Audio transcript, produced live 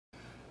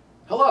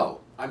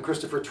Hello, I'm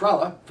Christopher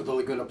Trela for the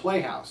Laguna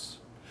Playhouse.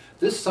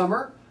 This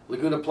summer,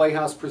 Laguna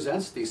Playhouse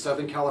presents the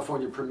Southern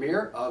California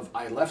premiere of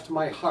I Left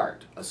My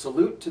Heart, a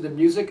salute to the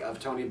music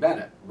of Tony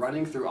Bennett,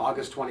 running through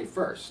August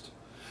 21st.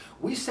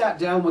 We sat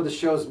down with the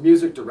show's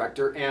music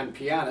director and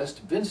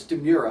pianist, Vince di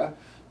Mura,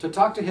 to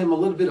talk to him a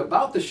little bit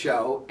about the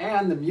show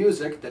and the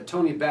music that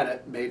Tony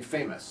Bennett made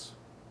famous.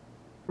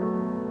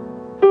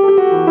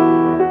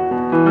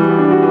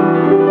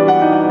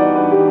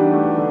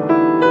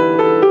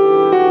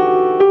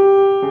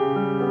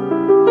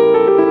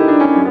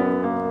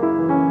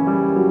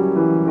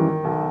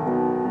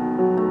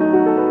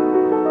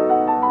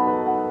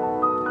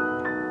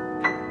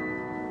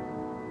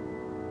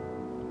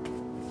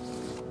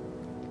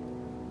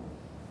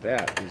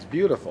 That is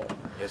beautiful.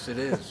 Yes, it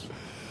is.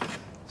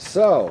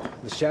 So,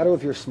 The Shadow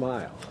of Your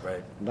Smile.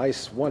 Right.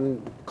 Nice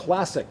one,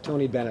 classic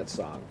Tony Bennett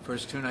song.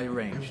 First tune I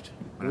arranged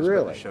when I was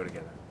putting the show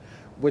together.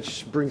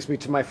 Which brings me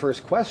to my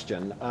first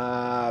question.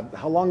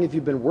 How long have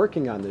you been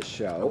working on this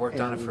show? I worked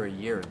on it for a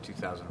year in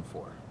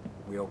 2004.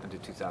 We opened in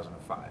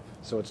 2005.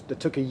 So it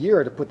took a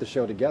year to put the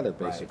show together,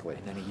 basically.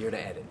 Right. And then a year to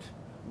edit.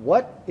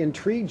 What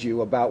intrigued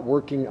you about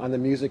working on the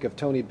music of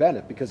Tony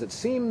Bennett? Because it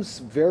seems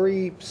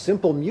very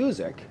simple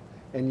music,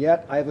 and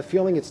yet I have a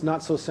feeling it's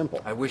not so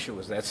simple. I wish it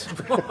was that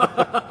simple.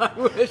 I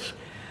wish.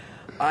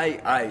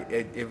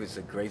 It was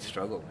a great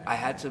struggle, man. I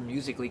had to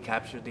musically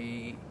capture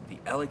the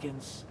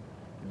elegance,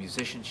 the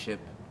musicianship,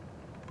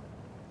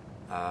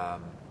 the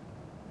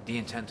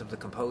intent of the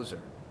composer.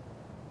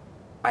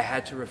 I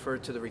had to refer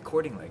to the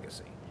recording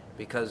legacy,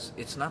 because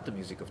it's not the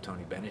music of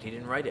Tony Bennett. He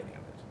didn't write any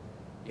of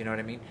it. You know what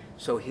I mean?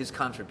 So his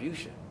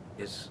contribution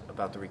is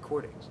about the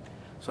recordings.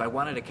 So I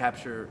wanted to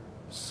capture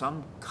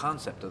some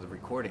concept of the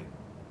recording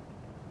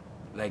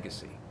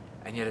legacy,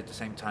 and yet at the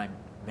same time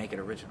make it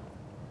original.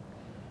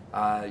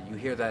 You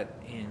hear that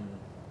in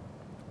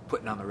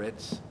Putting on the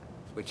Ritz,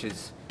 which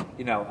is,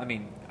 you know, I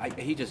mean,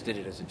 he just did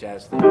it as a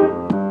jazz thing. Did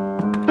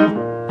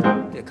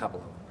a couple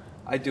of them.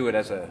 I do it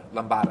as a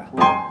lambada.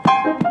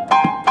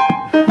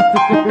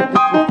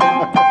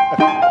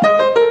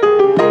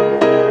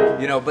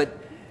 You know, but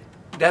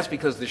that's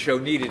because the show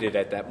needed it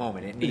at that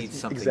moment. It needs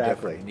something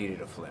different. It needed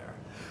a flair.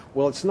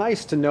 Well, it's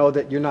nice to know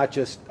that you're not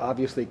just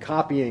obviously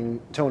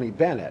copying Tony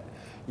Bennett.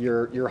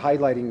 You're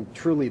highlighting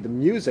truly the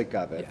music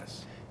of it,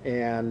 yes,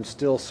 and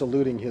still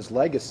saluting his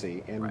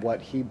legacy and what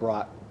he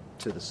brought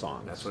to the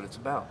songs. That's what it's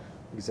about.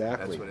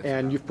 Exactly. That's what it's and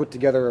about. You've put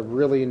together a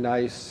really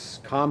nice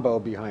combo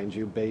behind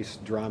you, bass,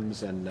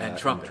 drums, and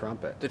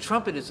trumpet. The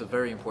trumpet is a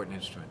very important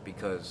instrument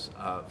because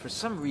for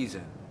some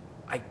reason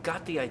I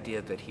got the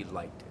idea that he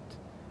liked it,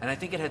 and I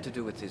think it had to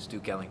do with his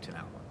Duke Ellington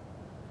album.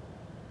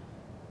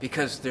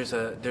 Because there's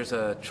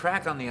a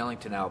track on the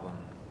Ellington album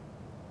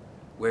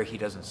where he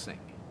doesn't sing,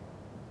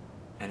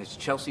 and it's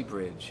Chelsea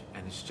Bridge,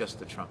 and it's just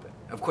the trumpet.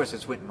 Of course,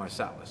 it's Wynton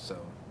Marsalis, so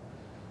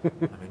I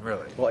mean,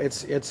 really. Well,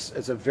 it's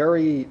a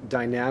very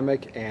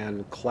dynamic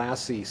and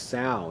classy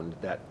sound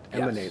that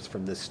emanates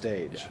from this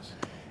stage. Yes.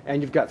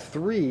 And you've got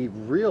three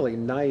really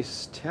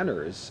nice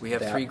tenors. We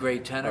have three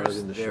great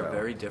tenors. They're show.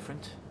 very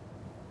different,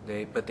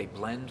 but they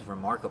blend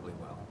remarkably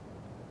well.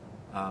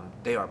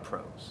 They are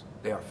pros.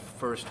 They are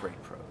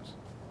first-rate pros.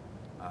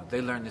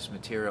 They learned this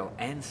material,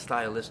 and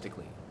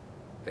stylistically,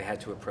 they had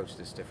to approach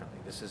this differently.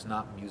 This is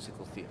not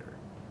musical theater.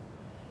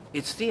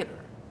 It's theater,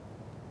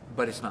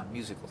 but it's not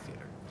musical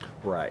theater.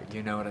 Right.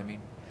 You know what I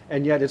mean?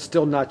 And yet it's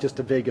still not just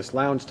a Vegas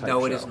lounge type show.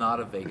 No, it is not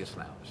a Vegas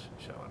lounge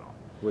show at all.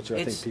 Which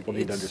I think people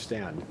need to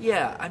understand.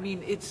 Yeah, I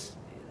mean,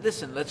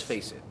 listen, let's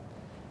face it.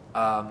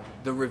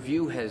 The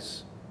review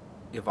has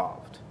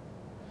evolved.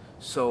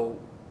 So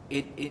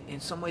in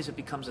some ways it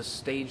becomes a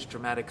staged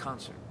dramatic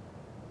concert.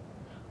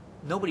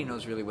 Nobody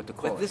knows really what to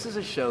call it. But this is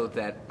a show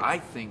that I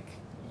think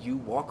you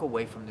walk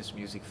away from this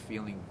music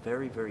feeling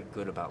very, very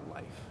good about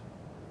life.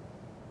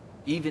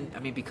 Even, I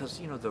mean, because,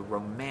 you know, the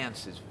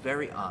romance is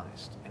very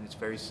honest and it's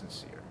very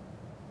sincere.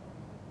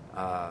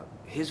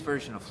 His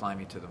version of Fly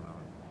Me to the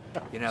Moon.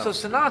 You know, so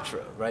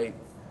Sinatra, right?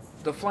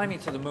 The Fly Me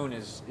to the Moon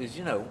is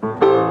you know,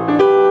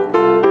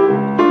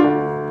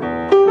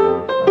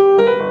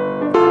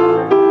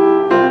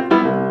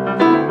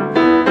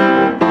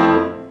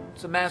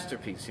 it's a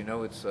masterpiece, you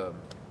know. It's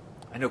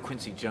I know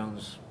Quincy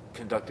Jones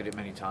conducted it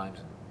many times.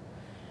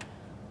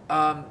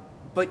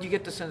 But you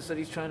get the sense that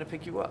he's trying to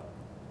pick you up.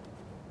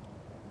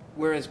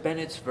 Whereas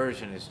Bennett's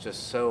version is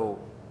just so...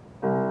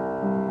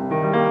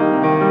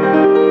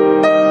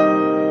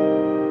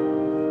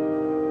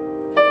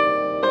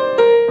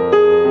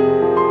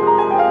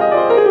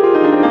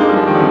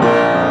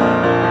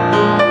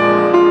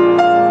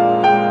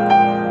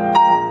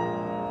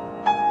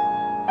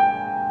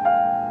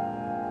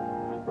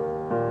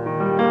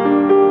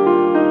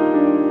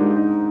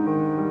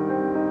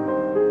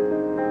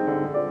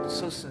 It's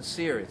so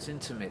sincere, it's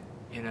intimate,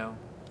 you know.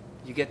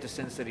 You get the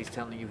sense that he's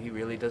telling you he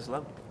really does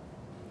love you.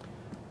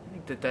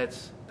 I think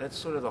that's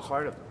sort of the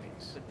heart of the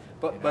piece.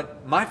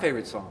 But my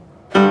favorite song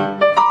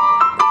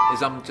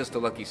is "I'm Just a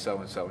Lucky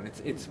So-and-So,"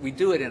 and we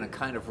do it in a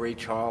kind of Ray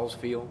Charles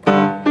feel.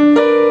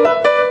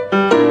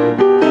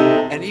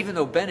 And even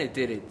though Bennett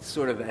did it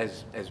sort of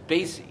as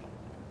bassy,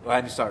 well,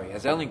 I'm sorry,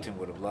 as Ellington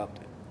would have loved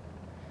it,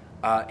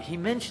 he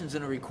mentions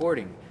in a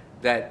recording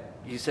that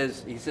he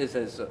says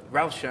as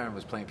Ralph Sharon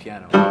was playing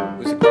piano, who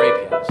was a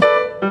great pianist.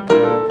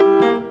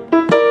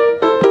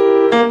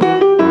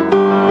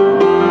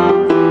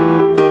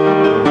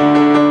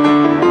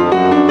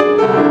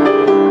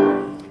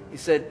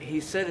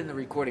 He said in the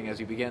recording as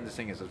he began to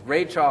sing, he says,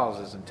 Ray Charles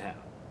is in town.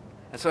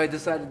 And so I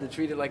decided to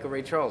treat it like a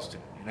Ray Charles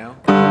tune, you know?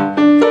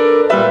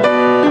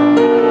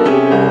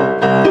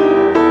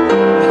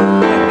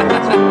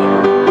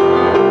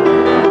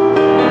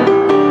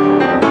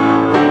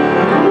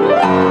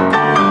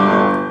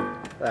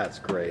 That's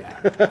great.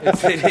 Yeah,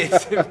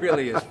 it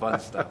really is fun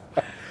stuff,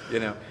 you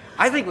know?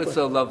 I think what's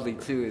so lovely,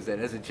 too, is that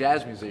as a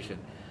jazz musician,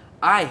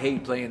 I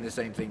hate playing the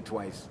same thing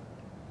twice,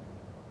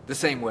 the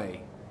same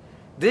way.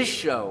 This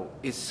show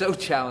is so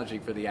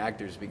challenging for the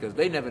actors because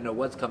they never know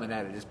what's coming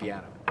out of this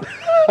piano.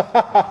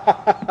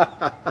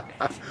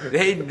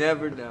 They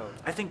never know.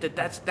 I think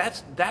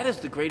that is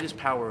the greatest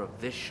power of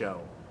this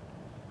show,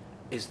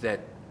 is that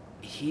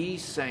he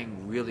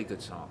sang really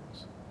good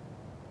songs,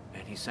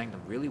 and he sang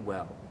them really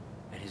well,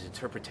 and his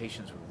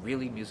interpretations were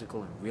really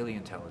musical and really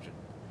intelligent,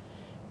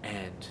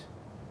 and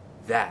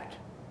that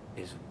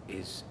is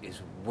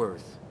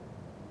worth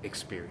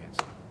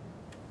experiencing.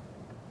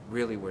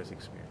 Really worth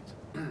experiencing.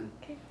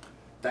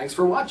 Thanks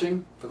for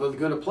watching. For the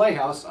Laguna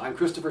Playhouse, I'm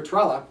Christopher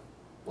Trela.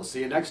 We'll see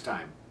you next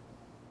time.